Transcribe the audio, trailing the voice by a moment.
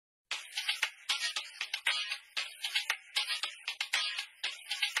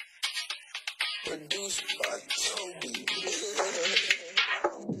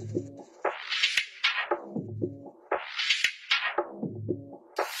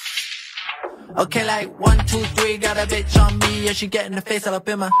Okay, like 1, 2, 3, got a bitch on me, yeah, she getting the face all up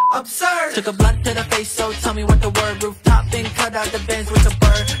in my absurd. Took a blunt to the face, so tell me what the word. Rooftop and cut out the Benz with a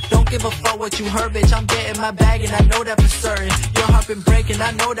bird. Don't give a fuck what you heard, bitch, I'm getting my bag and I know that for certain. Your heart been breaking,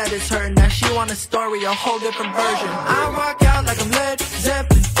 I know that it's hurting. Now she want a story, a whole different version. I rock out like I'm Led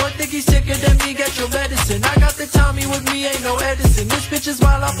Zeppelin. Don't think he's sicker than me, get your medicine. I got the Tommy with me, ain't no Edison. This bitch is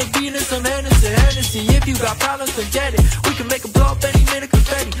wild off of Venus, some Hennessy. If you got problems, forget it. We can make a blow up any minute,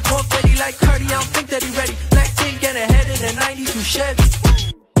 confetti. More fetty like Cardi, I don't think that he ready. Black tint, get ahead in the 92 Chevy.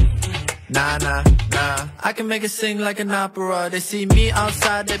 Nah, I can make it sing like an opera. They see me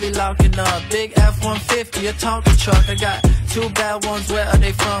outside, they be locking up. Big F-150, a Tonka truck. I got 2 bad ones, where are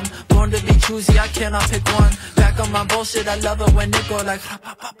they from? Born to be choosy, I cannot pick one. Back on my bullshit, I love it when it go like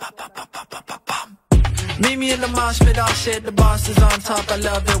meet me in the mosh pit, all shit, the boss is on top. I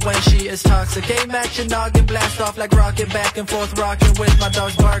love it when she is toxic. A-match your noggin, blast off like rocket. Back and forth rocking with my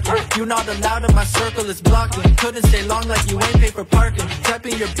dogs barking. You not allowed in my circle, it's blocking. Couldn't stay long like you ain't pay for parking.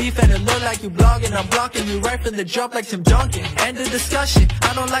 Typing your beef and it look like you blogging. I'm blocking you right from the jump like Tim Duncan. End of discussion,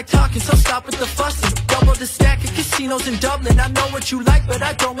 I don't like talking, so stop with the fussing. Double the stack of casinos in Dublin. I know what you like, but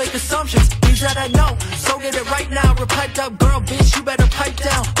I don't make assumptions. Means that I know, so get it right now. Repiped up girl, bitch, you better pipe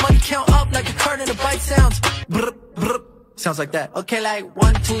down. Money count up like a carton of bite sounds. Brr, brr. Sounds like that. Okay, like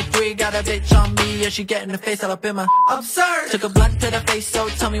 1, 2, 3, got a bitch on me, yeah, she getting the face all up in my absurd. Took a blunt to the face, so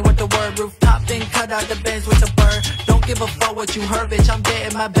tell me what the word. Rooftop and cut out the Benz with a bird. Don't give a fuck what you heard, bitch, I'm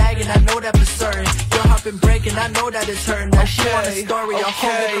getting my bag and I know that for certain. Your heart been breaking, I know that it's hurting. Now she want a story, a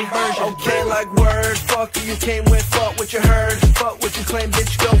whole different version. Okay, like word, fuck you came with, fuck what you heard. Fuck what you claim,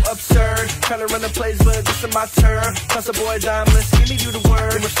 bitch, go absurd. Tryna run the plays, but this is my turn. Plus a boy dimeless, give me you the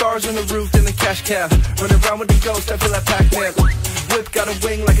word. There were stars on the roof, then the cash cab. Running around with the ghost, I feel like Pac-Man. Whip got a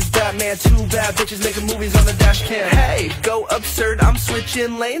wing like it's Batman. 2 bad bitches making movies on the dash cam. Hey, go absurd, I'm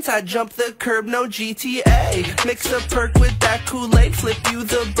switching lanes. I jump the curb, no GTA. Mix a perk with that Kool-Aid. Flip you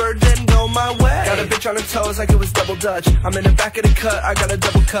the bird, then go my way. Got a bitch on her toes like it was double dutch. I'm in the back of the cut, I got a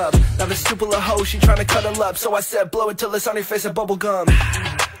double cup. Now the stupid little hoe, she tryna cuddle up. So I said blow it till it's on your face like bubble gum.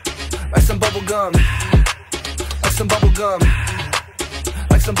 Like some bubble gum. Like some bubble gum.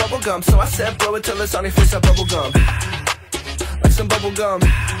 Like some bubble gum. So I said blow it till it's on your face like bubble gum. Like some bubble gum.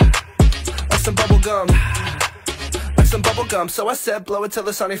 Like some bubble gum. Like some bubble gum. So I said blow it till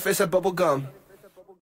it's on your face like bubble gum.